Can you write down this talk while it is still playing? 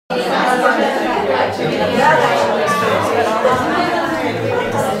Well,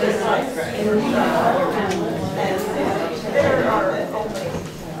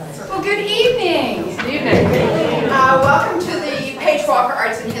 good evening. Good evening. Welcome to the Page Walker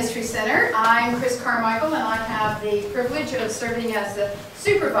Arts and History Center. I'm Chris Carmichael, and I have the privilege of serving as the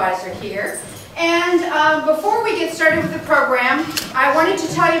supervisor here. And before we get started with the program, I wanted to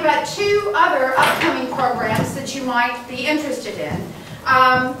tell you about two other upcoming programs that you might be interested in.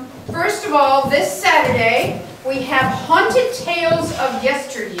 First of all, this Saturday, we have Haunted Tales of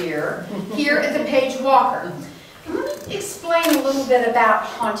Yesteryear here at the Page Walker. And let me explain a little bit about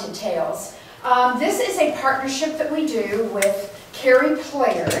Haunted Tales. This is a partnership that we do with Cary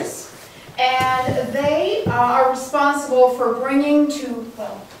Players, and they are responsible for bringing to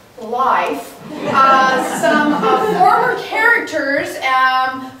life some former characters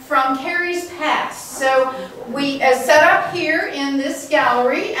from Cary's past. So we set up here in this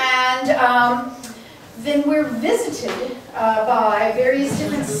gallery, and then we're visited by various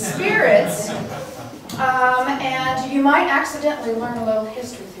different spirits, and you might accidentally learn a little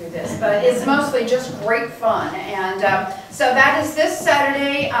history through this, but it's mostly just great fun. And so that is this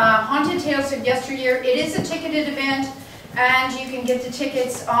Saturday, Haunted Tales of Yesteryear. It is a ticketed event, and you can get the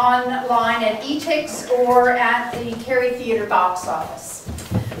tickets online at eTix or at the Cary Theater box office.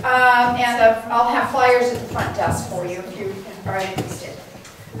 And I'll have flyers at the front desk for you if you are interested.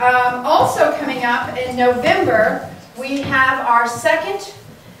 Also coming up in November, we have our second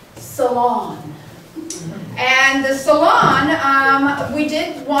salon. And the salon, we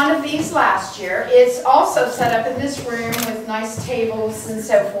did one of these last year. It's also set up in this room with nice tables and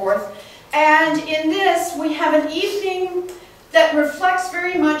so forth. And in this, we have an evening that reflects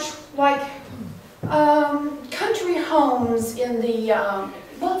very much like country homes in the,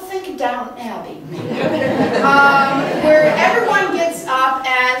 well, think of Downton Abbey, where everyone gets up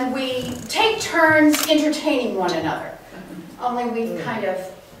and we take turns entertaining one another. Only we've kind of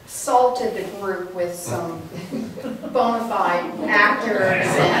salted the group with some bona fide actors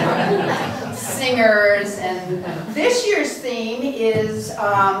and singers, and this year's theme is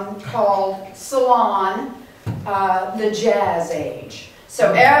called Salon, the Jazz Age.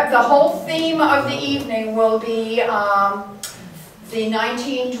 So the whole theme of the evening will be the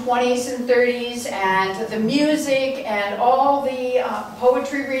 1920s and 30s, and the music and all the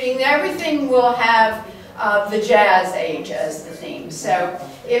poetry reading. Everything will have the Jazz Age as the theme. So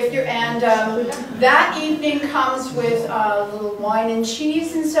if you're, and that evening comes with a little wine and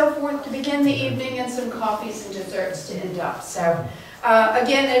cheese and so forth to begin the evening, and some coffees and desserts to end up. So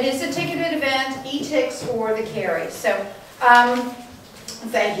again, it is a ticketed event, eTix or the Cary. So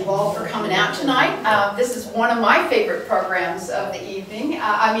thank you all for coming out tonight. This is one of my favorite programs of the evening,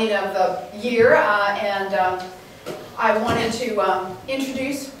 of the year, and I wanted to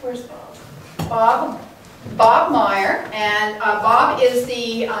introduce, where's Bob? Bob Meyer, and Bob is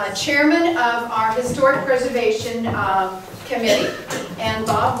the chairman of our Historic Preservation Committee, and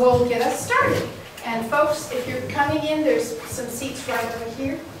Bob will get us started. And folks, if you're coming in, there's some seats right over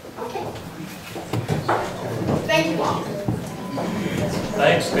here. Okay. Thank you all.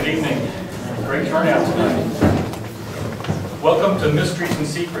 Thanks. Good evening. Great turnout tonight. Welcome to Mysteries and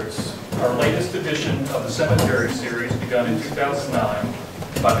Secrets, our latest edition of the Cemetery series begun in 2009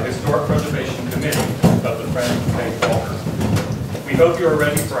 by the Historic Preservation Committee of the Friends of Page Walker. We hope you are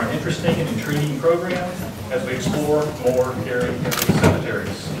ready for an interesting and intriguing program as we explore more Cary-area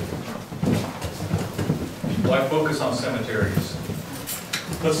cemeteries. Why focus on cemeteries?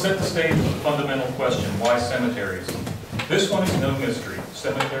 Let's set the stage with a fundamental question: why cemeteries? This one is no mystery.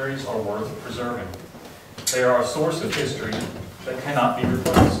 Cemeteries are worth preserving. They are a source of history that cannot be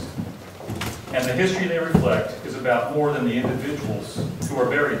replaced. And the history they reflect is about more than the individuals who are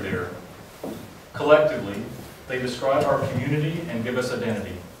buried there. Collectively, they describe our community and give us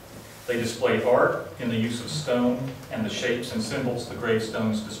identity. They display art in the use of stone and the shapes and symbols the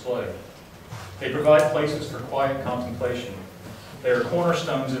gravestones display. They provide places for quiet contemplation. They are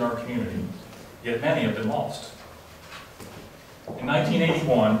cornerstones in our community, yet many have been lost. In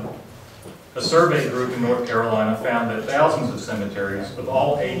 1981, a survey group in North Carolina found that thousands of cemeteries of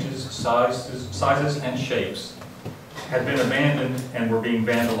all ages, sizes, and shapes had been abandoned and were being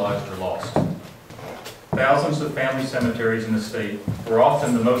vandalized or lost. Thousands of family cemeteries in the state were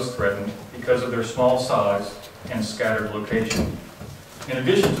often the most threatened because of their small size and scattered location. In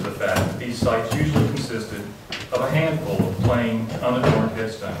addition to the fact that these sites usually consisted of a handful of plain, unadorned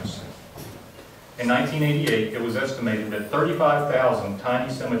headstones. In 1988, it was estimated that 35,000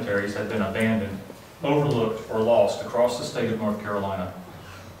 tiny cemeteries had been abandoned, overlooked, or lost across the state of North Carolina.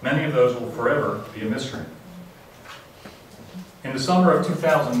 Many of those will forever be a mystery. In the summer of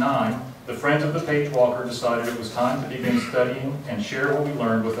 2009, the Friends of the Page Walker decided it was time to begin studying and share what we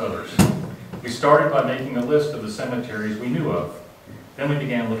learned with others. We started by making a list of the cemeteries we knew of. Then we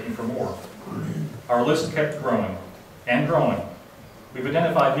began looking for more. Our list kept growing and growing. We've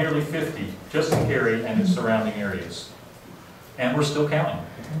identified nearly 50 just in Cary and its surrounding areas. And we're still counting.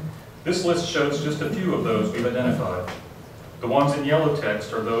 This list shows just a few of those we've identified. The ones in yellow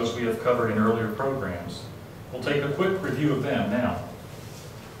text are those we have covered in earlier programs. We'll take a quick review of them now.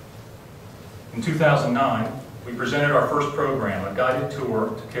 In 2009, we presented our first program, a guided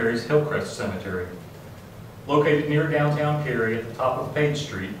tour to Cary's Hillcrest Cemetery. Located near downtown Cary at the top of Page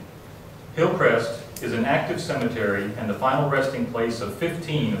Street, Hillcrest is an active cemetery and the final resting place of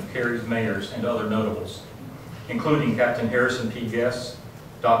 15 of Cary's mayors and other notables, including Captain Harrison P. Guess,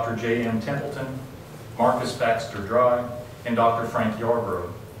 Dr. J.M. Templeton, Marcus Baxter Dry, and Dr. Frank Yarbrough.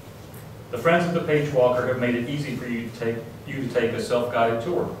 The Friends of the Page Walker have made it easy for you to take a self-guided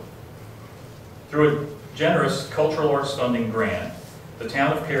tour. Through a generous cultural arts funding grant, the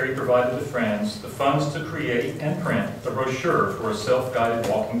town of Cary provided the Friends the funds to create and print a brochure for a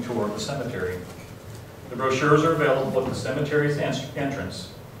self-guided walking tour of the cemetery. The brochures are available at the cemetery's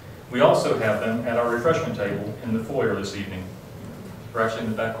entrance. We also have them at our refreshment table in the foyer this evening. We're actually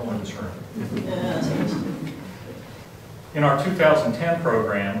in the back corner of this room. In our 2010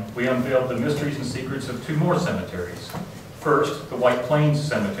 program, we unveiled the mysteries and secrets of two more cemeteries. First, the White Plains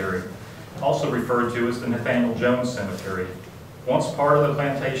Cemetery, also referred to as the Nathaniel Jones Cemetery, once part of the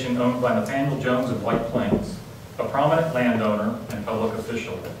plantation owned by Nathaniel Jones of White Plains, a prominent landowner and public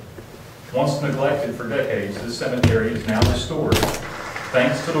official. Once neglected for decades, this cemetery is now restored,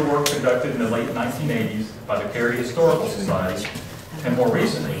 thanks to the work conducted in the late 1980s by the Cary Historical Society, and more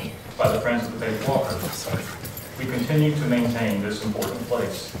recently, by the Friends of the Page Walker. We continue to maintain this important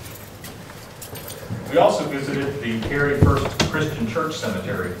place. We also visited the Cary First Christian Church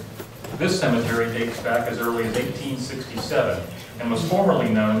Cemetery. This cemetery dates back as early as 1867 and was formerly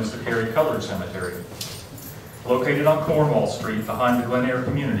known as the Cary Colored Cemetery. Located on Cornwall Street behind the Glen Eyre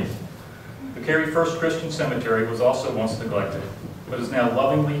community, the Cary First Christian Cemetery was also once neglected, but is now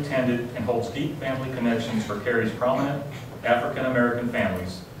lovingly tended and holds deep family connections for Cary's prominent African-American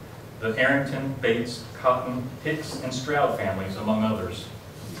families, the Arrington, Bates, Cotton, Hicks, and Stroud families, among others.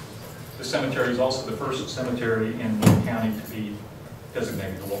 The cemetery is also the first cemetery in the county to be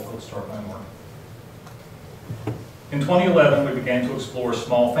designated a local historic landmark. In 2011, we began to explore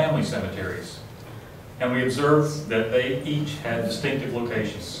small family cemeteries, and we observed that they each had distinctive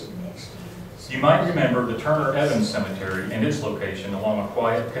locations. You might remember the Turner Evans Cemetery and its location along a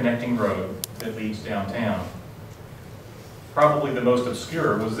quiet connecting road that leads downtown. Probably the most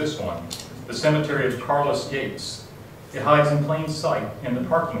obscure was this one, the cemetery of Carlos Yates. It hides in plain sight in the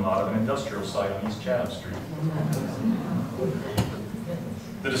parking lot of an industrial site on East Chatham Street.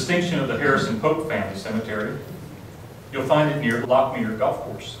 The distinction of the Harrison Pope family cemetery, you'll find it near Lockmeter Golf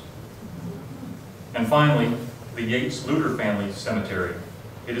Course. And finally, the Yates Luter family cemetery.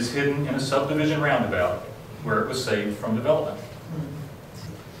 It is hidden in a subdivision roundabout where it was saved from development.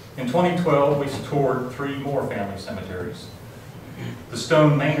 In 2012, we toured 3 more family cemeteries. The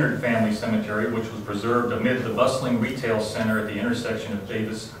Stone Maynard family cemetery, which was preserved amid the bustling retail center at the intersection of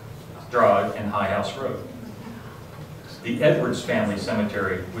Davis Drive and High House Road. The Edwards family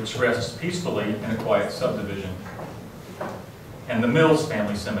cemetery, which rests peacefully in a quiet subdivision. And the Mills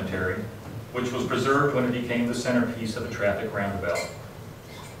family cemetery, which was preserved when it became the centerpiece of a traffic roundabout.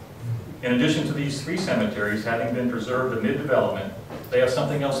 In addition to these 3 cemeteries having been preserved amid development, they have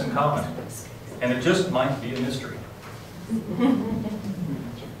something else in common, and it just might be a mystery.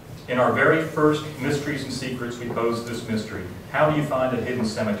 In our very first Mysteries and Secrets, we posed this mystery. How do you find a hidden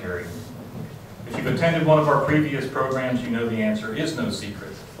cemetery? If you've attended one of our previous programs, you know the answer is no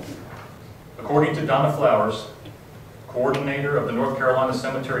secret. According to Donna Flowers, coordinator of the North Carolina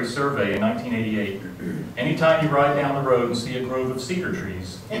Cemetery Survey in 1988, anytime you ride down the road and see a grove of cedar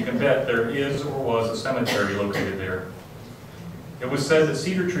trees, you can bet there is or was a cemetery located there. It was said that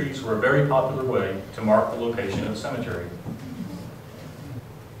cedar trees were a very popular way to mark the location of a cemetery.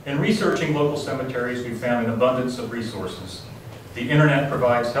 In researching local cemeteries, we found an abundance of resources. The internet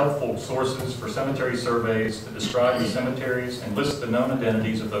provides helpful sources for cemetery surveys that describe the cemeteries and list the known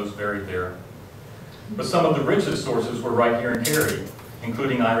identities of those buried there. But some of the richest sources were right here in Cary,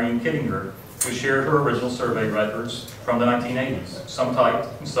 including Irene Kittinger, who shared her original survey records from the 1980s, some typed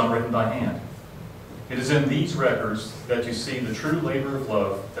and some written by hand. It is in these records that you see the true labor of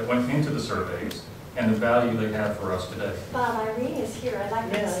love that went into the surveys and the value they have for us today. Bob, Irene is here. I'd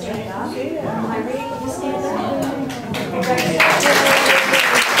like you to stand up. Irene, will you stand up?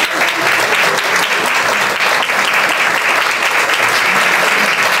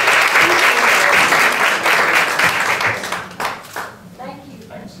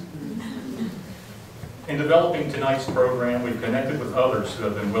 developing tonight's program, we've connected with others who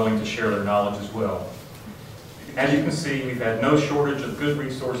have been willing to share their knowledge as well. As you can see, we've had no shortage of good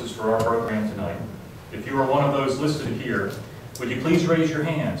resources for our program tonight. If you are one of those listed here, would you please raise your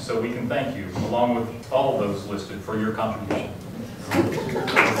hand so we can thank you, along with all of those listed, for your contribution.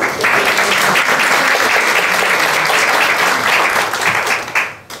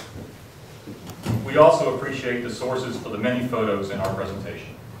 We also appreciate the sources for the many photos in our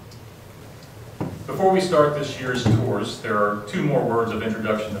presentation. Before we start this year's tours, there are two more words of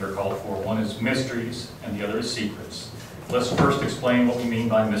introduction that are called for. One is mysteries, and the other is secrets. Let's first explain what we mean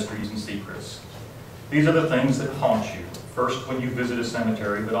by mysteries and secrets. These are the things that haunt you, first when you visit a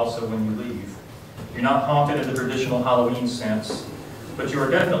cemetery, but also when you leave. You're not haunted in the traditional Halloween sense, but you are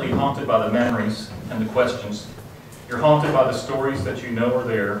definitely haunted by the memories and the questions. You're haunted by the stories that you know are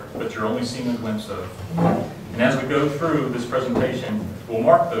there, but you're only seeing a glimpse of. And as we go through this presentation, we'll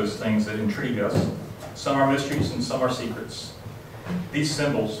mark those things that intrigue us. Some are mysteries and some are secrets. These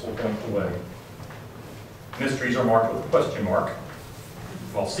symbols will point the way. Mysteries are marked with a question mark,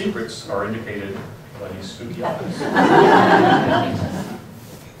 while secrets are indicated by these spooky eyes.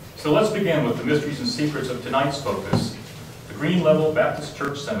 So let's begin with the mysteries and secrets of tonight's focus, the Green Level Baptist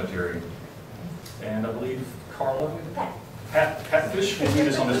Church Cemetery. And I believe Carla, Catfish will lead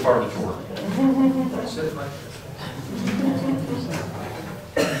us on this part of the tour.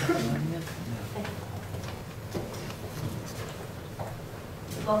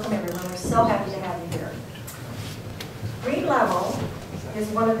 Welcome everyone, we're so happy to have you here. Green Level is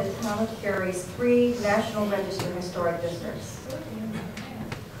one of the town of Cary's 3 National Register historic districts.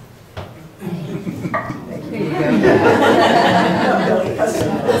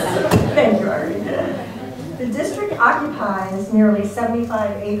 Thank you, Artie. The district occupies nearly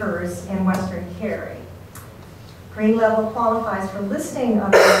 75 acres in western Cary. Green Level qualifies for listing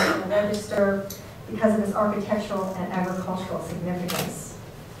on the National Register because of its architectural and agricultural significance.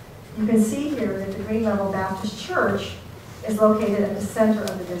 You can see here that the Green Level Baptist Church is located at the center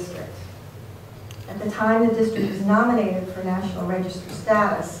of the district. At the time the district was nominated for National Register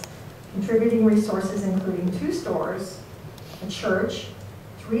status, contributing resources including 2 stores, a church,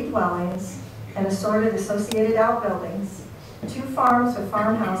 3 dwellings, and assorted associated outbuildings, 2 farms with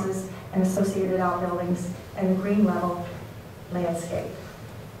farmhouses and associated outbuildings, and the Green Level landscape.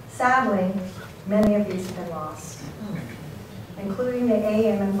 Sadly, many of these have been lost, including the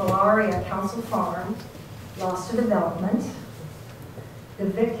AM and Cary-area Council Farm, lost to development, the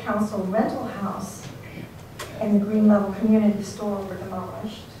Vic Council rental house, and the Green Level Community Store were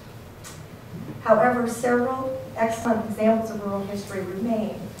demolished. However, several excellent examples of rural history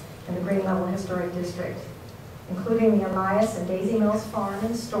remain in the Green Level Historic District, including the Elias and Daisy Mills Farm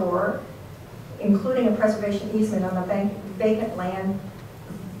and Store, including a preservation easement on the vacant land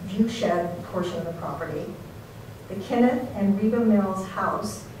view shed portion of the property, the Kenneth and Reba Mills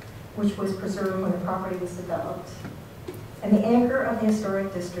house, which was preserved when the property was developed, and the anchor of the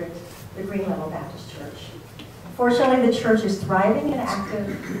historic district, the Green Level Baptist Church. Fortunately, the church is thriving and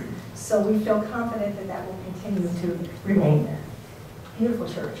active, so we feel confident that that will continue to remain there. Beautiful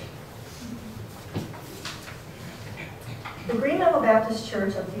church. The Green Level Baptist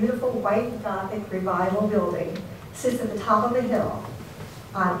Church, a beautiful white Gothic revival building, sits at the top of a hill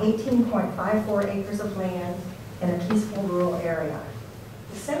on 18.54 acres of land in a peaceful rural area.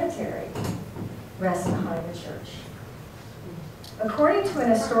 The cemetery rests behind the church. According to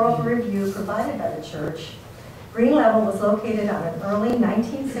an historical review provided by the church, Green Level was located on an early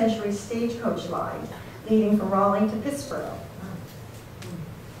 19th century stagecoach line leading from Raleigh to Pittsburgh.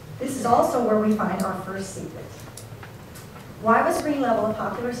 This is also where we find our first secret. Why was Green Level a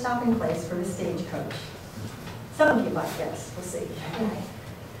popular stopping place for the stagecoach? Some of you might guess, we'll see.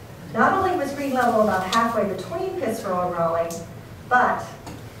 Not only was Green Level about halfway between Pittsburgh and Raleigh, but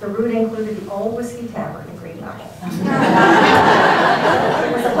the route included the Old Whiskey Tavern in Green Level. It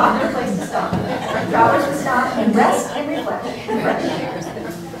was a popular place to stop. Travelers would stop and rest and refresh.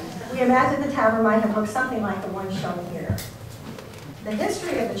 We imagine the tavern might have looked something like the one shown here. The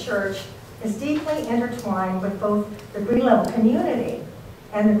history of the church is deeply intertwined with both the Green Level community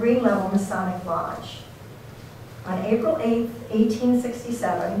and the Green Level Masonic Lodge. On April 8,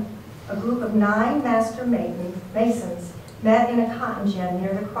 1867, a group of 9 master masons met in a cotton gin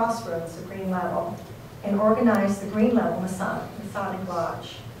near the crossroads of Green Level and organized the Green Level Masonic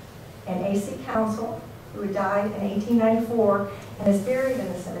Lodge. An AC Council, who had died in 1894 and is buried in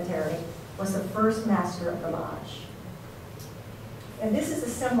the cemetery, was the first master of the lodge. And this is a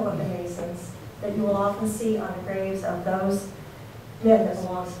symbol of the Masons that you will often see on the graves of those men that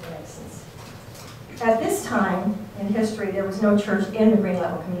belong to the Masons. At this time in history, there was no church in the Green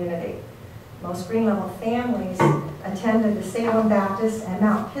Level community. Most Green Level families attended the Salem Baptist and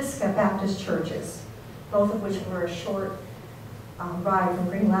Mount Pisgah Baptist churches, both of which were a short ride from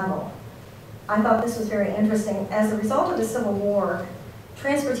Green Level. I thought this was very interesting. As a result of the Civil War,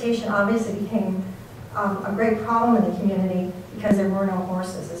 transportation obviously became a great problem in the community because there were no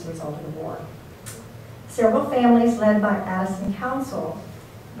horses as a result of the war. Several families led by Addison Council,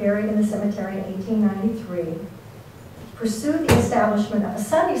 buried in the cemetery in 1893, pursued the establishment of a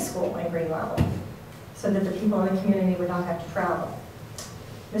Sunday school in Green Level so that the people in the community would not have to travel.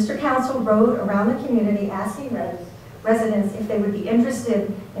 Mr. Council rode around the community asking residents if they would be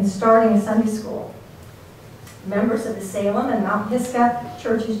interested in starting a Sunday school. Members of the Salem and Mount Pisgah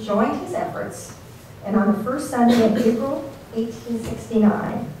churches joined his efforts, and on the first Sunday in April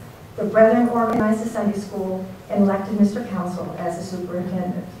 1869, the Brethren organized a Sunday school and elected Mr. Council as the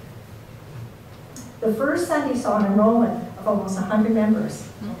superintendent. The first Sunday saw an enrollment of almost 100 members,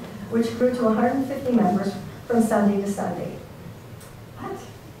 which grew to 150 members from Sunday to Sunday. What?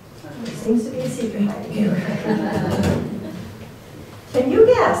 There seems to be a secret hiding here. Can you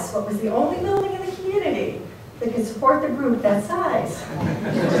guess what was the only building in the community that could support the group that size? As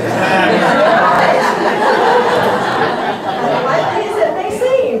likely as it may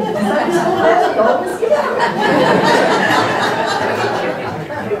seem, the Sunday school has the oldest together.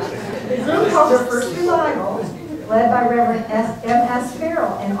 The group held their first revival, led by Reverend M.S.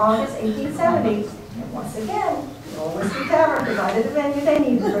 Farrell in August 1870, and once again, the Old Whiskey Tavern provided the venue they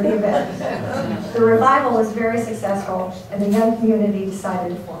needed for the event. The revival was very successful, and the young community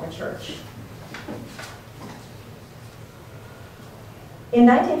decided to form a church. In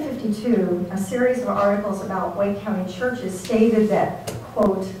 1952, a series of articles about Wake County churches stated that,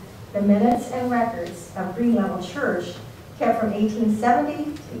 quote, the minutes and records of Green Level Church kept from 1870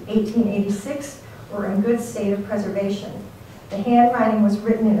 to 1886 were in good state of preservation. The handwriting was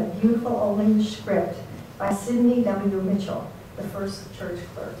written in a beautiful Old English script by Sidney W. Mitchell, the first church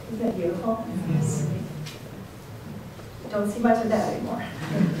clerk. Isn't that beautiful? Yes. Don't see much of that anymore.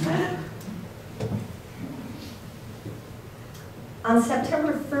 On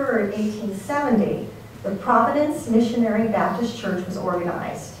September 3rd, 1870, the Providence Missionary Baptist Church was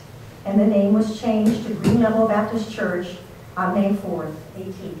organized, and the name was changed to Green Level Baptist Church on May 4th,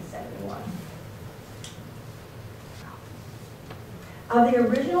 1871. Of the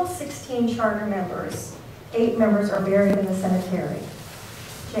original 16 charter members, 8 members are buried in the cemetery.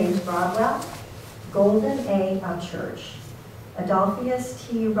 James Broadwell, Golden A. Upchurch, Adolphius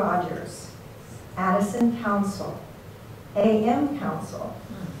T. Rogers, Addison Council, A.M. Council,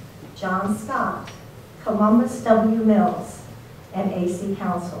 John Scott, Columbus W. Mills, and A.C.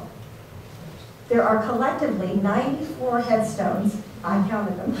 Council. There are collectively 94 headstones, I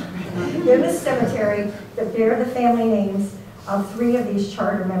counted them, in the cemetery that bear the family names of 3 of these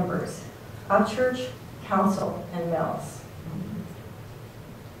charter members, Upchurch, Council, and Mills.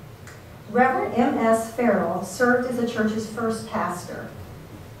 Reverend M.S. Farrell served as the church's first pastor.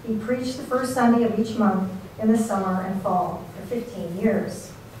 He preached the first Sunday of each month in the summer and fall for 15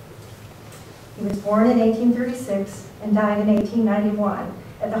 years. He was born in 1836 and died in 1891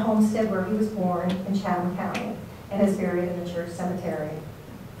 at the homestead where he was born in Chatham County and is buried in the church cemetery.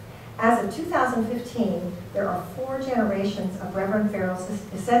 As of 2015, there are 4 generations of Reverend Farrell's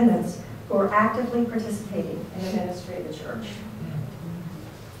descendants who are actively participating in the ministry of the church.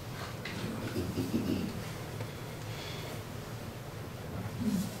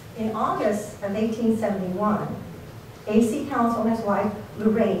 In August of 1871, A.C. Council and his wife,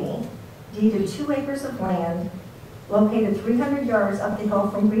 Lorraine, deeded 2 acres of land located 300 yards up the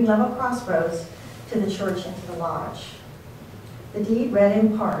hill from Green Level Crossroads to the church and to the lodge. The deed read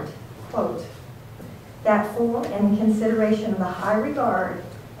in part, quote, that for and in consideration of the high regard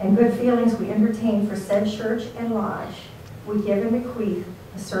and good feelings we entertain for said church and lodge, we give and bequeath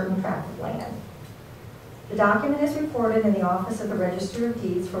a certain tract of land. The document is reported in the Office of the Register of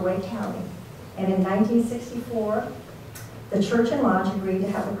Deeds for Wake County, and in 1964, the church and lodge agreed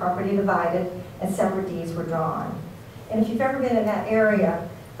to have the property divided and separate deeds were drawn. And if you've ever been in that area,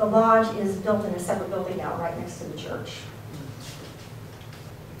 the lodge is built in a separate building now right next to the church.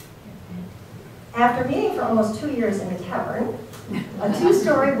 After meeting for almost 2 years in the tavern, a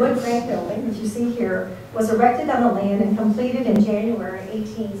 2-story wood frame building, which you see here, was erected on the land and completed in January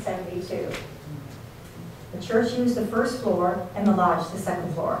 1872. The church used the first floor and the lodge the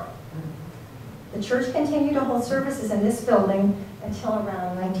second floor. The church continued to hold services in this building until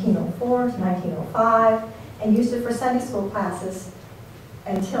around 1904 to 1905 and used it for Sunday school classes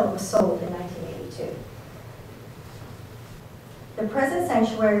until it was sold in 1982. The present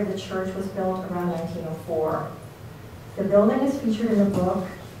sanctuary of the church was built around 1904. The building is featured in the book,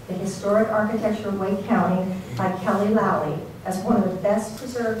 the historic architecture of Wake County by Kelly Lally as one of the best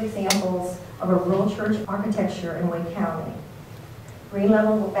preserved examples of a rural church architecture in Wake County. Green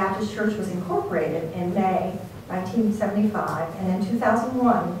Level Baptist Church was incorporated in May 1975, and in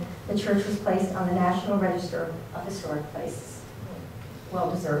 2001, the church was placed on the National Register of Historic Places.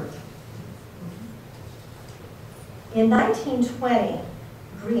 Well deserved. In 1920,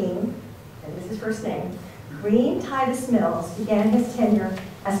 Green, and this is his first name, Green Titus Mills began his tenure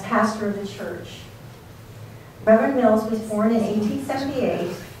as pastor of the church. Reverend Mills was born in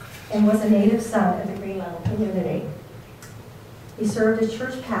 1878 and was a native son of the Green Level community. He served as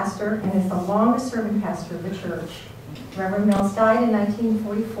church pastor and is the longest serving pastor of the church. Reverend Mills died in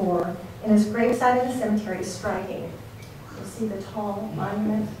 1944, and his gravesite in the cemetery is striking. You'll see the tall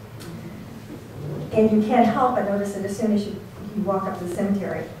monument. And you can't help but notice it as soon as you walk up to the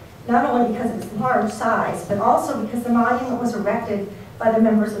cemetery. Not only because of its large size, but also because the monument was erected by the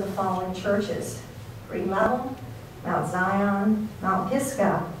members of the following churches: Green Level, Mount Zion, Mount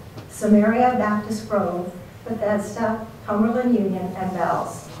Pisgah, Samaria Baptist Grove, Bethesda, Cumberland Union, and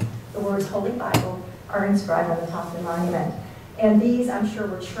Bells. The words Holy Bible are inscribed on the top of the monument. And these, I'm sure,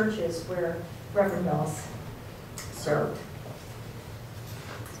 were churches where Reverend Mills served.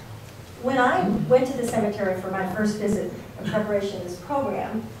 When I went to the cemetery for my first visit in preparation of this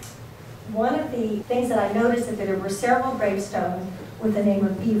program, one of the things that I noticed is that there were several gravestones with the name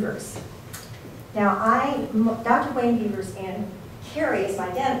of Beavers. Now, Dr. Wayne Beavers in Cary is my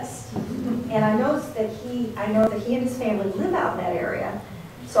dentist, and I know that he and his family live out in that area,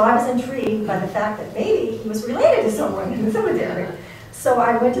 so I was intrigued by the fact that maybe he was related to someone in the cemetery. So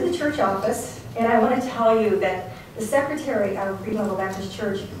I went to the church office, and I want to tell you that the secretary of Green Level Baptist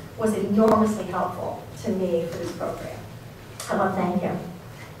Church was enormously helpful to me for this program. I want to thank him.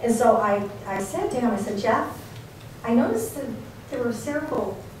 And so I said to him, I said, Jeff, I noticed that there were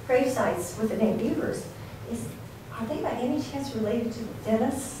several gravesites with the name Beavers. Are they by any chance related to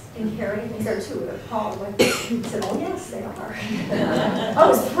Dennis and Cary? Because there are two of them. Paul went, he said, oh yes, they are. I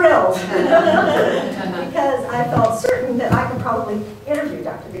was thrilled because I felt certain that I could probably interview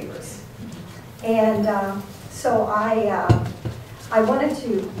Dr. Beavers. And so I wanted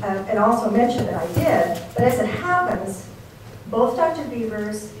to, and also mention that I did, but as it happens, both Dr.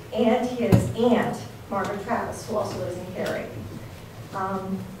 Beavers and his aunt, Margaret Travis, who also lives in Cary,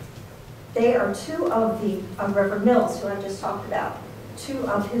 they are two of Reverend Mills, who I just talked about, two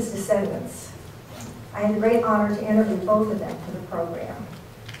of his descendants. I had the great honor to interview both of them for the program.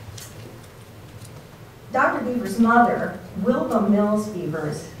 Dr. Beavers' mother, Wilma Mills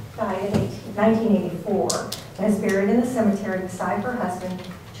Beavers, died in 1984 and is buried in the cemetery beside her husband,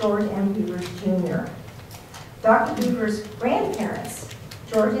 George M. Beavers, Jr. Dr. Beavers' grandparents,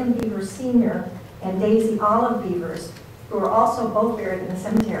 George M. Beavers Sr. and Daisy Olive Beavers, who are also both buried in the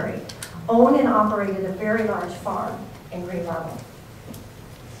cemetery, owned and operated a very large farm in Green Level.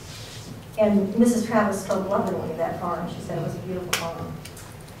 And Mrs. Travis spoke lovingly of that farm. She said it was a beautiful farm.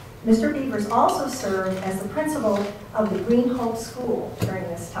 Mr. Beavers also served as the principal of the Green Hope School during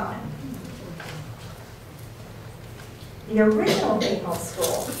this time. The original Green Hope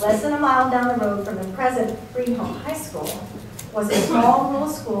School, less than a mile down the road from the present Green Hope High School, was a small rural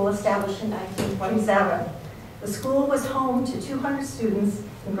school established in 1927. The school was home to 200 students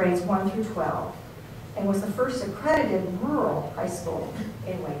in grades 1 through 12 and was the first accredited rural high school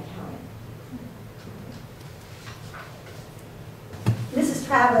in Wake County. Mrs.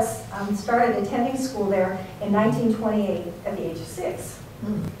 Travis started attending school there in 1928 at the age of 6.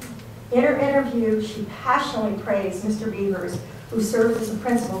 In her interview, she passionately praised Mr. Beavers, who served as a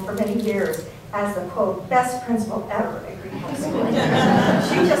principal for many years, as the, quote, best principal ever at Green Hope School.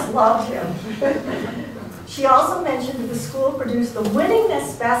 She just loved him. She also mentioned that the school produced the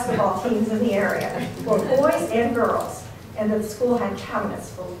winningest basketball teams in the area, both boys and girls, and that the school had cabinets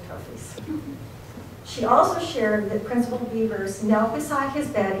full of trophies. She also shared that Principal Beavers knelt beside his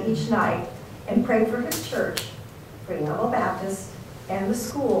bed each night and prayed for his church, Green Level Baptist, and the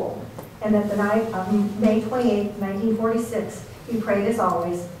school, and that the night of May 28, 1946, he prayed as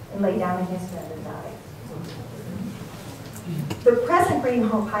always and lay down in his bed and died. The present Green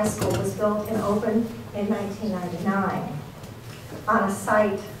Hope High School was built and opened in 1999 on a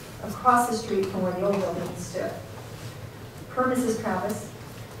site across the street from where the old building stood. Per Mrs. Travis,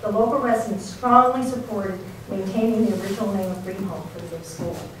 the local residents strongly supported maintaining the original name of Green Hope for the new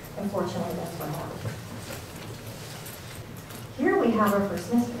school. Unfortunately, that's what happened. Here we have our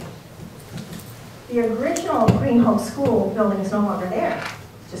first mystery. The original Green Hope School building is no longer there.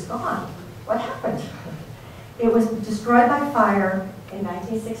 It's just gone. What happened? It was destroyed by fire in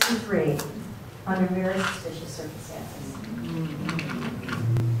 1963 under very suspicious circumstances.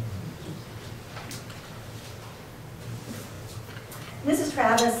 Mrs.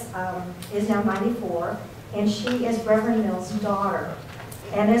 Travis is now 94, and she is Reverend Mills' daughter.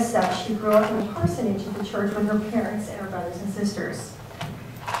 And as such, she grew up in the parsonage of the church with her parents and her brothers and sisters.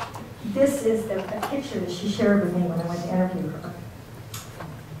 This is the picture that she shared with me when I went to interview her.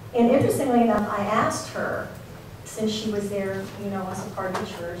 And interestingly enough, I asked her, since she was there, as a part of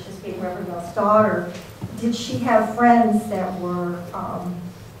the church, as being Reverend Mills' daughter, did she have friends that were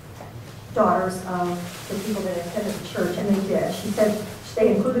daughters of the people that attended the church? And they did. She said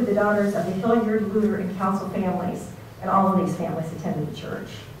they included the daughters of the Hilliard, Luter, and Council families, and all of these families attended the church.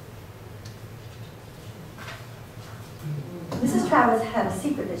 Mrs. Travis had a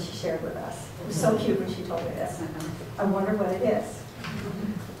secret that she shared with us. It was so cute when she told me this. I wonder what it is.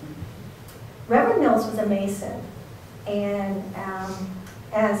 Reverend Mills was a Mason, and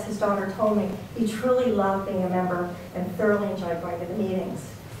as his daughter told me, he truly loved being a member and thoroughly enjoyed going to the meetings.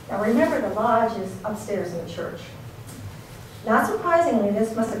 Now remember, the lodge is upstairs in the church. Not surprisingly,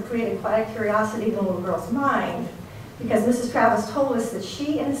 this must have created quite a curiosity in the little girl's mind, because Mrs. Travis told us that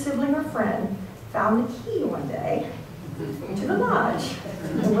she and a sibling or friend found the key one day to the lodge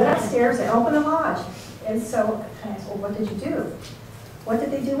and went upstairs and opened the lodge. And so I asked, well, what did you do? What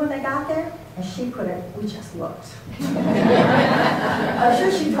did they do when they got there? And she put it, we just looked. I'm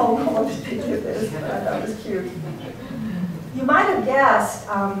sure she told them what they did this, but I thought it was cute. You might have guessed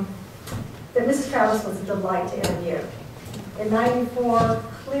that Mrs. Travis was a delight to interview. In '94,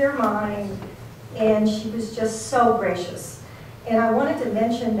 clear mind, and she was just so gracious. And I wanted to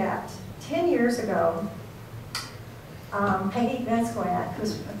mention that 10 years ago, Peggy Vanscoyat,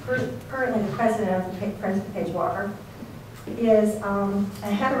 who's currently the president of the Friends of Page Walker, is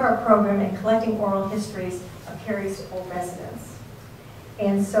ahead of our program in collecting oral histories of Cary's old residents.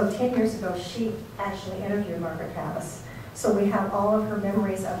 And so 10 years ago, she actually interviewed Margaret Travis. So we have all of her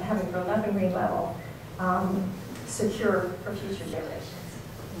memories of having grown up in Green Level secure for future generations.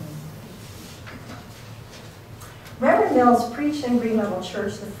 Reverend Mills preached in Green Level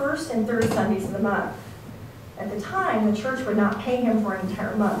Church the first and third Sundays of the month. At the time, the church would not pay him for an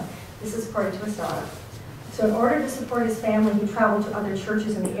entire month. This is according to his daughter. So in order to support his family, he traveled to other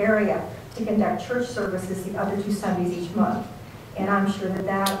churches in the area to conduct church services the other 2 Sundays each month. And I'm sure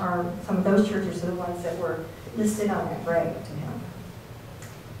that some of those churches are the ones that were listed on that grave to him.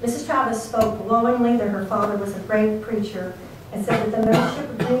 Mrs. Travis spoke glowingly that her father was a great preacher and said that the membership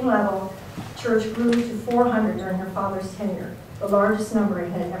of Green Level Church grew to 400 during her father's tenure, the largest number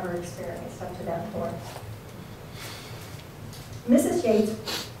it had ever experienced up to that point. Mrs.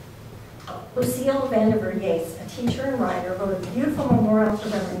 Yates, Lucille Vandiver Yates, a teacher and writer, wrote a beautiful memorial to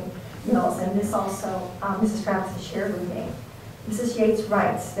Reverend Mills, and this also Mrs. Travis has shared with me. Mrs. Yates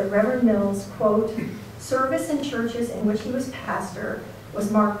writes that Reverend Mills, quote, service in churches in which he was pastor was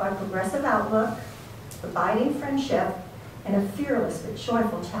marked by progressive outlook, abiding friendship, and a fearless but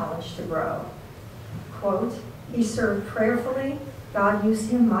joyful challenge to grow. Quote, he served prayerfully, God used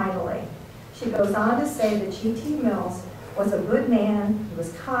him mightily. She goes on to say that G.T. Mills was a good man, he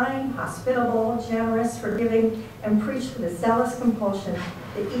was kind, hospitable, generous, forgiving, and preached with a zealous compulsion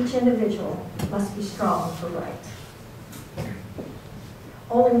that each individual must be strong for right.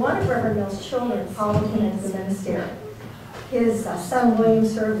 Only one of Reverend Mills' children followed him into the ministry. His son William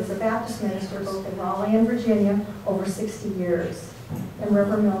served as a Baptist minister both in Raleigh and Virginia over 60 years. And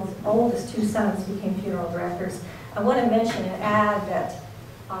Reverend Mills' oldest 2 sons became funeral directors. I want to mention and add that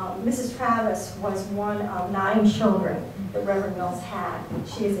Mrs. Travis was one of 9 children that Reverend Mills had.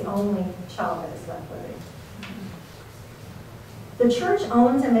 She is the only child that is left living. The church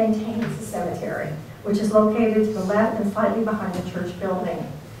owns and maintains the cemetery, which is located to the left and slightly behind the church building.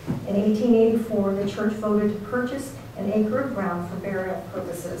 In 1884, the church voted to purchase an acre of ground for burial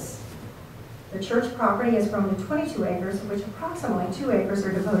purposes. The church property has grown to 22 acres, of which approximately 2 acres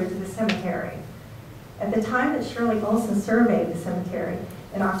are devoted to the cemetery. At the time that Shirley Olson surveyed the cemetery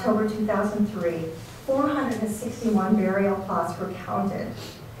in October 2003, 461 burial plots were counted.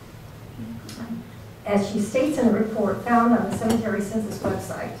 As she states in the report found on the cemetery census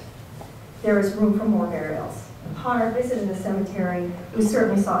website, there is room for more burials. Upon our visit in the cemetery, we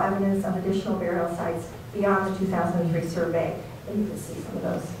certainly saw evidence of additional burial sites beyond the 2003 survey, and you can see some of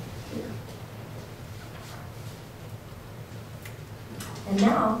those here. And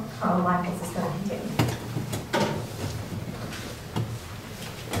now, Carl Michaels is going to continue.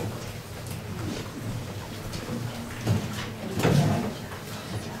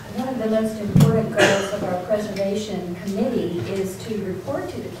 One of the most important goals of our preservation committee is to report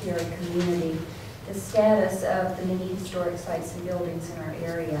to the Cary community the status of the many historic sites and buildings in our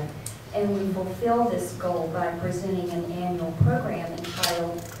area. And we fulfill this goal by presenting an annual program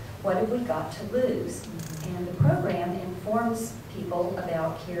entitled, What Have We Got to Lose? And the program informs people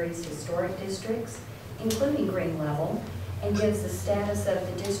about Cary's historic districts, including Green Level, and gives the status of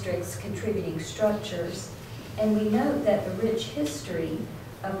the district's contributing structures. And we note that the rich history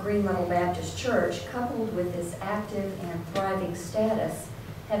of Green Level Baptist Church, coupled with its active and thriving status,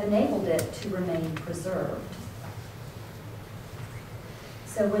 have enabled it to remain preserved.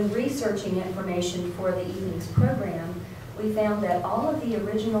 So when researching information for the evening's program, we found that all of the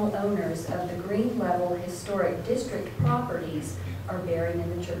original owners of the Green Level Historic District properties are buried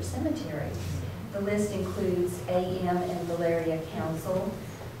in the church cemetery. The list includes A.M. and Valeria Council,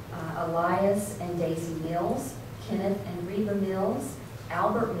 Elias and Daisy Mills, Kenneth and Reba Mills,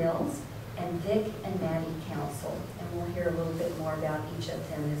 Albert Mills, and Vic and Maddie Council. And we'll hear a little bit more about each of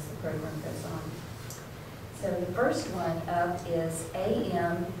them as the program goes on. So the first one up is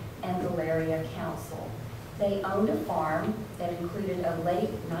A.M. and Valeria Council. They owned a farm that included a late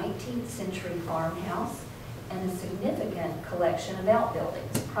 19th century farmhouse and a significant collection of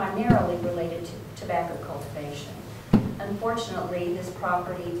outbuildings, primarily related to tobacco cultivation. Unfortunately, this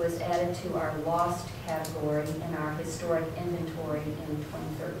property was added to our lost category in our historic inventory in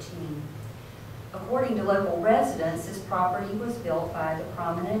 2013. According to local residents, this property was built by the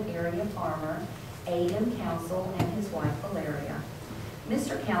prominent area farmer, A.M. Council, and his wife, Valeria.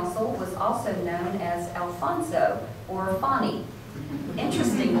 Mr. Council was also known as Alfonso, or Fonny.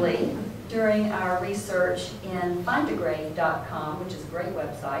 Interestingly, during our research in findagrave.com, which is a great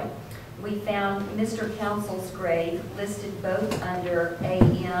website, we found Mr. Council's grave listed both under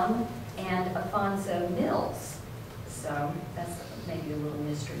A.M. and Alfonso Mills. So that's maybe a little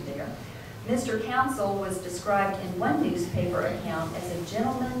mystery there. Mr. Council was described in one newspaper account as a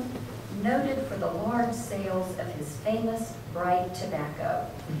gentleman noted for the large sales of his famous bright tobacco,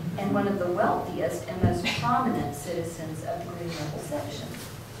 and one of the wealthiest and most prominent citizens of the Green Level section.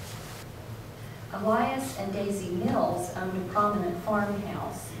 Elias and Daisy Mills owned a prominent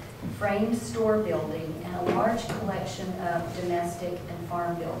farmhouse, framed store building, and a large collection of domestic and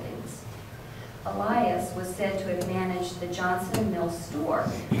farm buildings. Elias was said to have managed the Johnson & Mills store,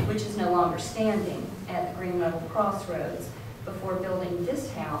 which is no longer standing, at the Green Level Crossroads, before building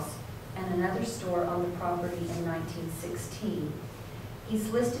this house and another store on the property in 1916. He's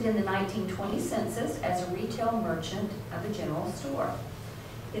listed in the 1920 census as a retail merchant of a general store.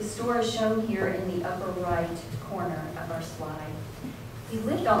 His store is shown here in the upper right corner of our slide. He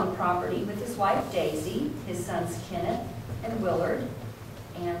lived on the property with his wife Daisy, his sons Kenneth and Willard,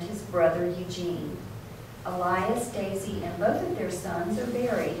 and his brother Eugene. Elias, Daisy, and both of their sons are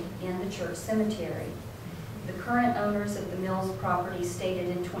buried in the church cemetery. The current owners of the Mills property stated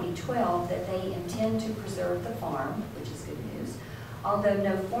in 2012 that they intend to preserve the farm, which is good news, although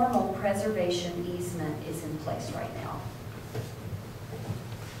no formal preservation easement is in place right now.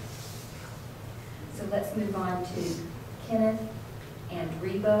 So let's move on to Kenneth and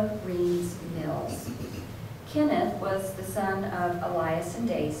Reba Reams Mills. Kenneth was the son of Elias and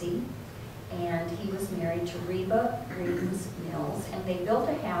Daisy, and he was married to Reba Reams Mills, and they built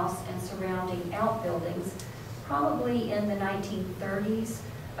a house and surrounding outbuildings probably in the 1930s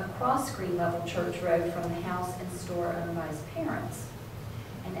across Green Level Church Road from the house and store owned by his parents.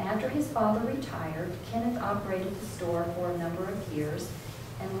 And after his father retired, Kenneth operated the store for a number of years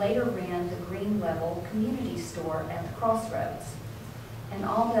and later ran the Green Level community store at the Crossroads. And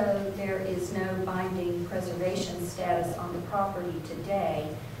although there is no binding preservation status on the property today,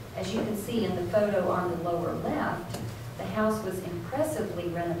 as you can see in the photo on the lower left, the house was impressively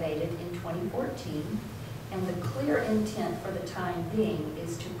renovated in 2014, and the clear intent for the time being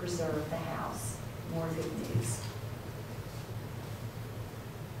is to preserve the house. More good news.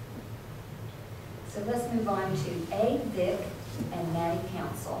 So let's move on to A. Vic and Maddie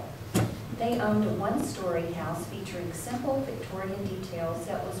Council. They owned a one-story house featuring simple Victorian details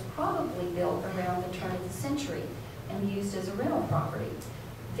that was probably built around the turn of the century and used as a rental property.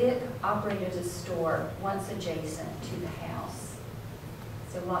 Vic operated a store once adjacent to the house.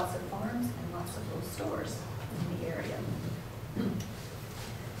 So lots of farms and lots of little stores in the area.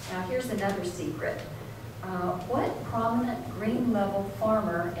 Now here's another secret. What prominent Green Level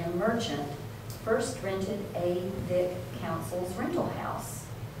farmer and merchant first rented A. Vic Council's rental house?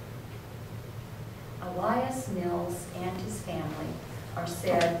 Elias Mills and his family are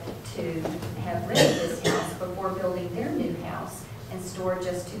said to have rented this house before building their new house and store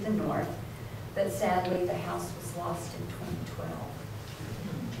just to the north, but sadly the house was lost in 2012.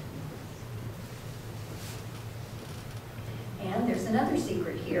 And there's another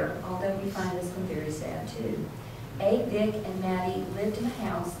secret here, although we find this one very sad too. A. Vic and Maddie lived in a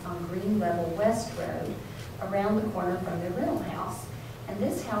house on Green Level West Road around the corner from their rental house. And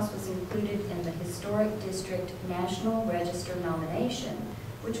this house was included in the Historic District National Register nomination,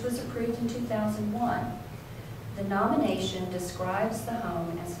 which was approved in 2001. The nomination describes the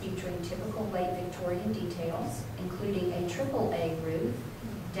home as featuring typical late Victorian details, including a AAA roof,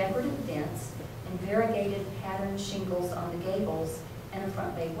 decorative vents, and variegated patterned shingles on the gables, and a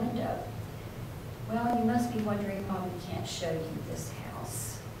front bay window. Well, you must be wondering why we can't show you this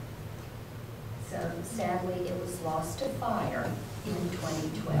house. So sadly, it was lost to fire in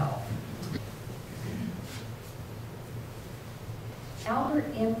 2012. Albert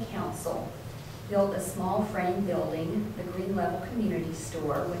M. Council built a small frame building, the Green Level Community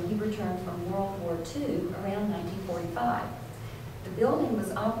Store, when he returned from World War II around 1945. The building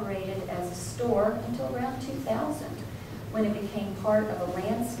was operated as a store until around 2000, when it became part of a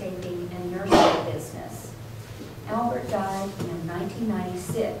landscaping and nursery business. Albert died in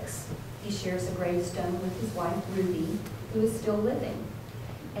 1996. He shares a gravestone with his wife, Ruby, who is still living.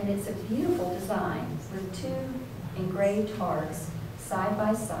 And it's a beautiful design with two engraved hearts side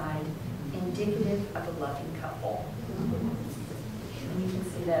by side, indicative of a loving couple. And you can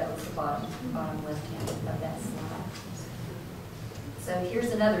see that at the bottom left-hand of that slide. So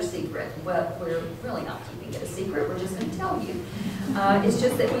here's another secret. Well, we're really not keeping it a secret. We're just going to tell you. It's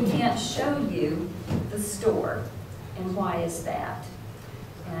just that we can't show you the store. And why is that?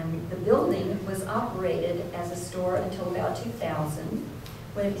 And the building was operated as a store until about 2000,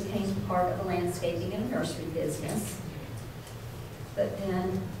 when it became part of a landscaping and nursery business. But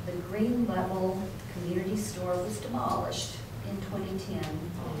then the Green Level Community Store was demolished in 2010.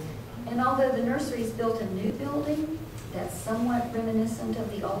 And although the nurseries built a new building that's somewhat reminiscent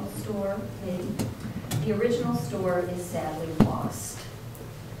of the old store, maybe, the original store is sadly lost.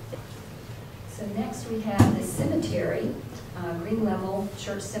 So next we have the cemetery. Green Level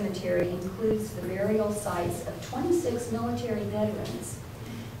Church Cemetery includes the burial sites of 26 military veterans.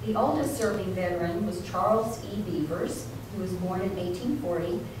 The oldest serving veteran was Charles E. Beavers, who was born in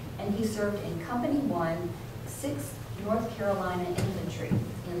 1840, and he served in Company 1, 6th North Carolina Infantry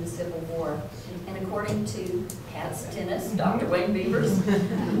in the Civil War. And according to Pat's dentist, Dr. Wayne Beavers,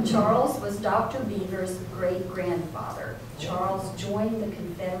 Charles was Dr. Beavers' great-grandfather. Charles joined the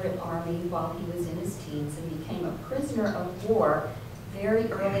Confederate Army while he was in his teens and became a prisoner of war very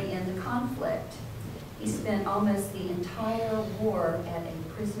early in the conflict. He spent almost the entire war at a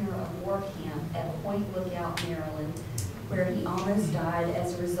prisoner of war camp at Point Lookout, Maryland, where he almost died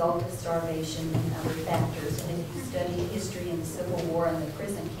as a result of starvation and other factors. And if you study history in the Civil War and the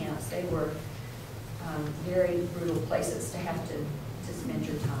prison camps, they were very brutal places to have to spend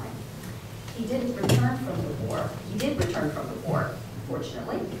your time. He didn't return from the war. He did return from the war,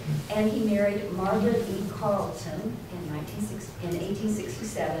 fortunately, and he married Margaret E. Carleton in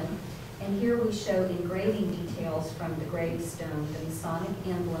 1867. And here we show engraving details from the gravestone, the Masonic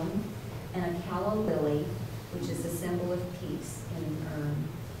emblem, and a calla lily, which is a symbol of peace in an urn.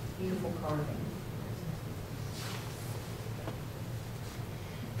 Beautiful carving.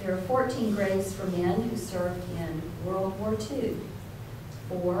 There are 14 graves for men who served in World War II,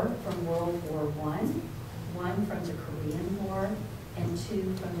 4 from World War I, 1 from the Korean War, and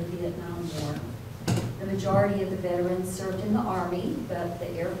 2 from the Vietnam War. The majority of the veterans served in the Army, but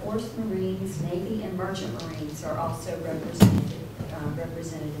the Air Force, Marines, Navy, and Merchant Marines are also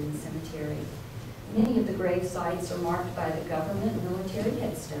represented in the cemetery. Many of the grave sites are marked by the government military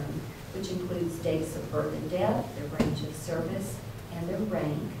headstone, which includes dates of birth and death, their range of service, and the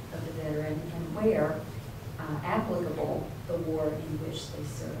rank of the veteran, and where applicable, the war in which they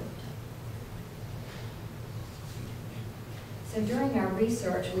served. So during our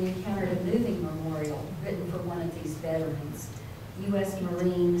research, we encountered a moving memorial written for one of these veterans, U.S.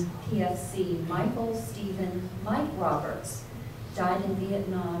 Marine PFC Michael Stephen Mike Roberts, died in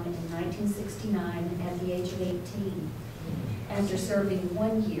Vietnam in 1969 at the age of 18 after serving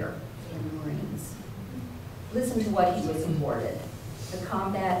 1 year in the Marines. Listen to what he was awarded: the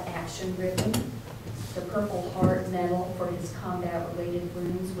Combat Action Ribbon, the Purple Heart Medal for his combat-related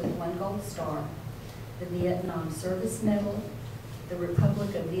wounds with 1 gold star, the Vietnam Service Medal, the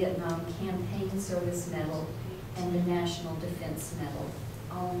Republic of Vietnam Campaign Service Medal, and the National Defense Medal.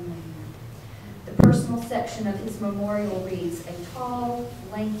 All in 1 year. The personal section of his memorial reads, a tall,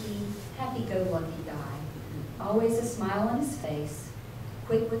 lanky, happy-go-lucky guy, always a smile on his face,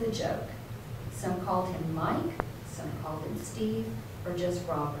 quick with a joke. Some called him Mike, some called him Steve, or just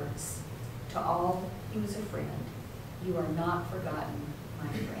Roberts. To all, he was a friend. You are not forgotten, my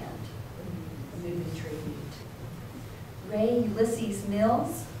friend. A moving tribute. Ray Ulysses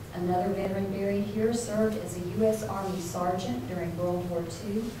Mills, another veteran buried here, served as a U.S. Army sergeant during World War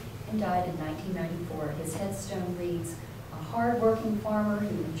II and died in 1994. His headstone reads, a hard-working farmer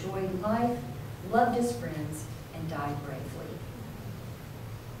who enjoyed life, loved his friends, and died bravely.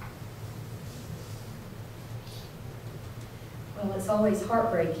 Well, it's always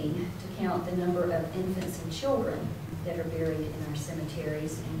heartbreaking to count the number of infants and children that are buried in our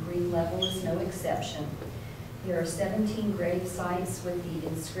cemeteries, and Green Level is no exception. There are 17 grave sites with the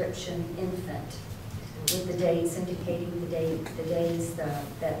inscription infant, with the dates indicating the days that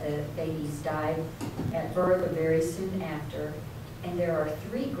the babies died at birth or very soon after. And there are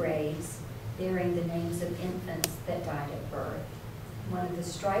 3 graves bearing the names of infants that died at birth. One of the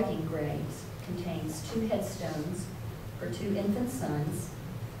striking graves contains 2 headstones for 2 infant sons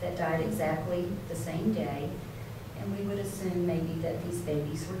that died exactly the same day, and we would assume maybe that these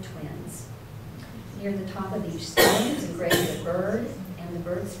babies were twins. Near the top of each stone is engraved a bird, and the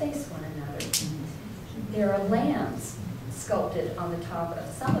birds face one another. There are lambs sculpted on the top of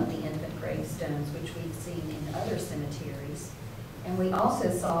some of the infant gravestones, which we've seen in other cemeteries. And we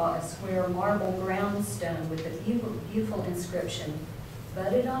also saw a square marble ground stone with a beautiful inscription,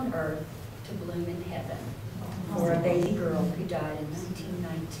 budded on earth to bloom in heaven, for a baby girl who died in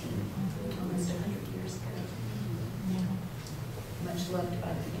 1919, almost 100 years ago. Much loved by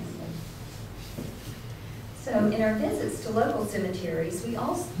the family. So in our visits to local cemeteries, we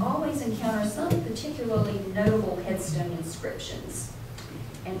always encounter some particularly notable headstone inscriptions.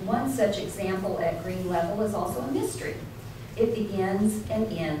 And one such example at Green Level is also a mystery. It begins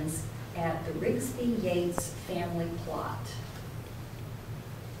and ends at the Rigsby Yates family plot.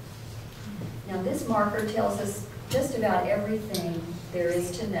 Now this marker tells us just about everything there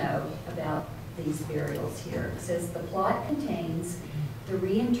is to know about these burials here. It says the plot contains the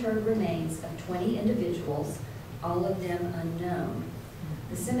reinterred remains of 20 individuals, all of them unknown.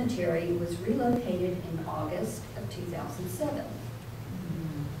 The cemetery was relocated in August of 2007.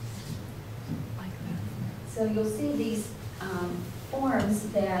 So you'll see these forms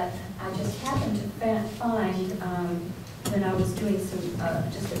that I just happened to find when I was doing some,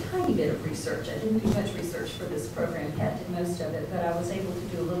 just a tiny bit of research. I didn't do much research for this program. Pat did most of it, but I was able to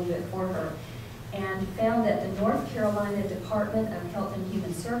do a little bit for her, and found that the North Carolina Department of Health and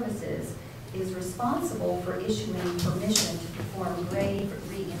Human Services is responsible for issuing permission to perform grave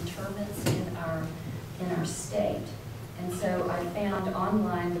reinterments in our state. And so I found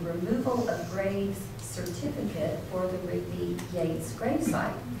online the removal of graves certificate for the Rigby Yates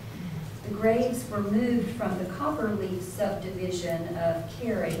gravesite. The graves were moved from the Copperleaf subdivision of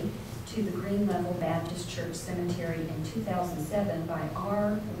Cary to the Green Level Baptist Church Cemetery in 2007 by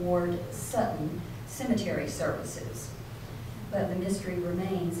R. Ward Sutton Cemetery Services. But the mystery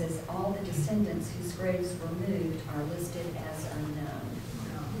remains, as all the descendants whose graves were moved are listed as unknown.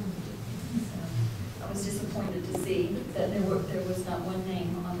 So I was disappointed to see that there was not one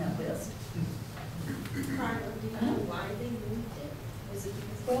name on that list. Why they moved it? Was it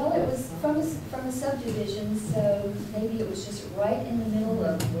because Well, it was from a subdivision, so maybe it was just right in the middle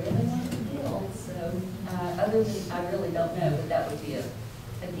of where they wanted to build. So other than, I really don't know, but that would be a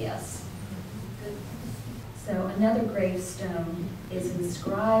guess. So another gravestone is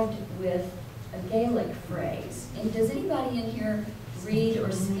inscribed with a Gaelic phrase. And does anybody in here read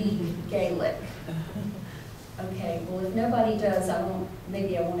or speak Gaelic? Okay, well, if nobody does,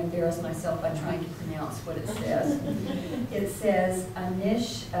 maybe I won't embarrass myself by trying to pronounce what it says. It says,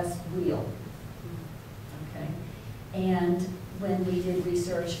 Anish Aswil. Okay, and when we did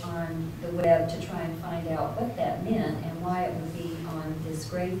research on the web to try and find out what that meant and why it would be on this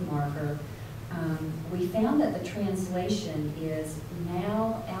grave marker, we found that the translation is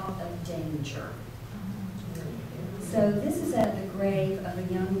now out of danger. So this is at the grave of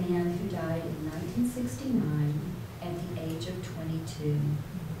a young man who died in 1969 at the age of 22.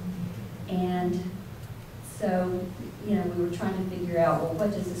 And so, you know, we were trying to figure out, well,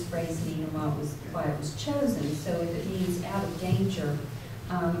 what does this phrase mean and why it was chosen? So if it means out of danger,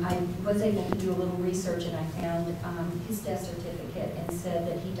 I was able to do a little research and I found his death certificate and said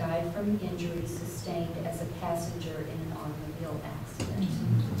that he died from injuries sustained as a passenger in an automobile accident.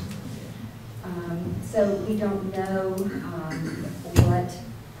 So we don't know what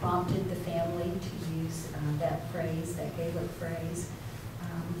prompted the family to use that phrase, that Gaelic phrase.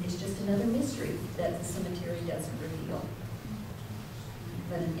 It's just another mystery that the cemetery doesn't reveal,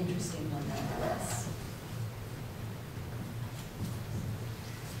 but an interesting one nonetheless.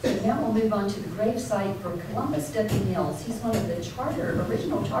 So now we'll move on to the gravesite for Columbus W. Mills. He's one of the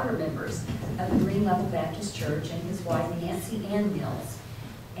original charter members of the Green Level Baptist Church, and his wife Nancy Ann Mills.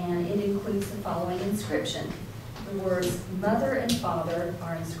 And it includes the following inscription. The words mother and father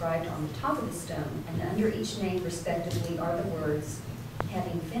are inscribed on the top of the stone, and under each name respectively are the words,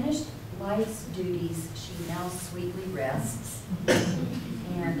 having finished life's duties she now sweetly rests,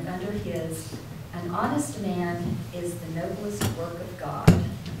 and under his, an honest man is the noblest work of God.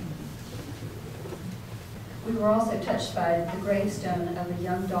 We were also touched by the gravestone of a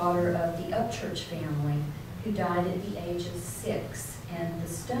young daughter of the Upchurch family who died at the age of 6. And the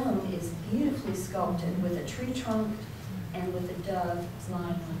stone is beautifully sculpted with a tree trunk and with a dove lying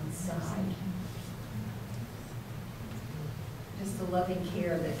on its side. Just the loving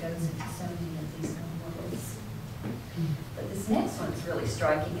care that goes into so many of these memorials. But this next one's really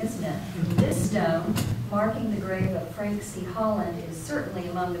striking, isn't it? This stone, marking the grave of Frank C. Holland, is certainly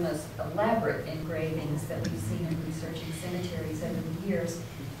among the most elaborate engravings that we've seen in researching cemeteries over the years.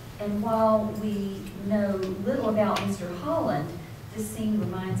 And while we know little about Mr. Holland, this scene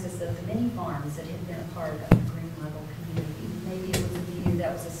reminds us of the many farms that had been a part of the Green Level community. Maybe it was a view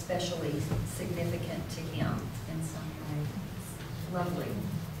that was especially significant to him in some way. Lovely,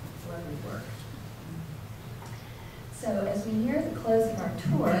 lovely work. So as we near the close of our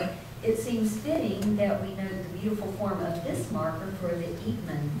tour, it seems fitting that we note the beautiful form of this marker for the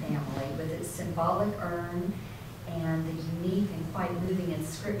Eatman family with its symbolic urn and the unique and quite moving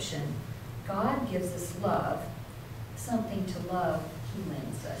inscription. God gives us love. Something to love he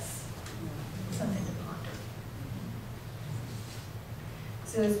lends us. Something to ponder.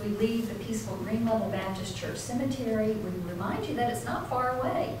 So as we leave the peaceful Green Level Baptist Church Cemetery, we remind you that it's not far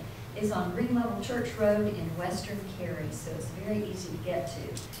away. It's on Green Level Church Road in Western Cary, so it's very easy to get to.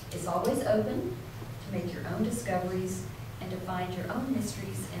 It's always open to make your own discoveries and to find your own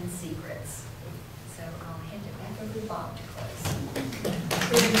mysteries and secrets. So I'll hand it back over to Bob to close.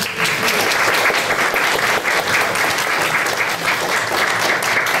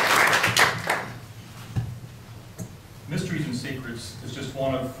 Mysteries and Secrets is just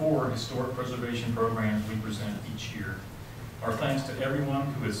one of 4 historic preservation programs we present each year. Our thanks to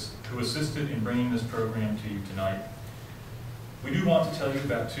everyone who assisted in bringing this program to you tonight. We do want to tell you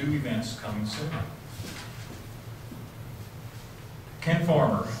about 2 events coming soon. Ken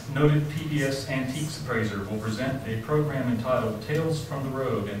Farmer, noted PBS antiques appraiser, will present a program entitled Tales from the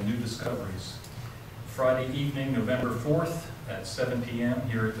Road and New Discoveries. Friday evening, November 4th at 7 p.m.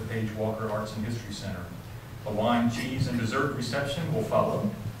 here at the Page Walker Arts and History Center. A wine, cheese, and dessert reception will follow.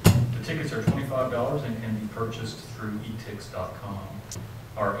 The tickets are $25 and can be purchased through etix.com.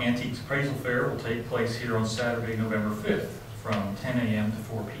 Our Antiques Appraisal Fair will take place here on Saturday, November 5th from 10 a.m. to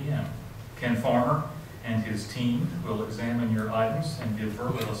 4 p.m. Ken Farmer and his team will examine your items and give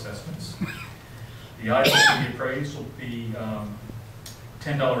verbal assessments. The items to be appraised will be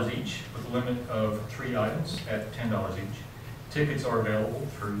 $10 each with a limit of 3 items at $10 each. Tickets are available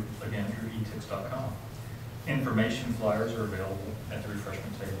through etix.com. Information flyers are available at the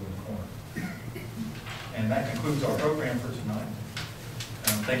refreshment table in the corner. And that concludes our program for tonight.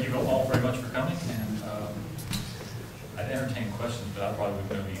 Thank you all very much for coming, and I'd entertain questions, but I probably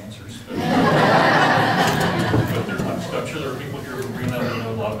wouldn't know the answers. But I'm sure there are people here who really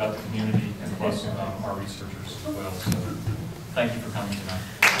know a lot about the community, and plus our researchers as well. So thank you for coming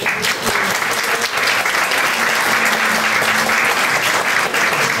tonight.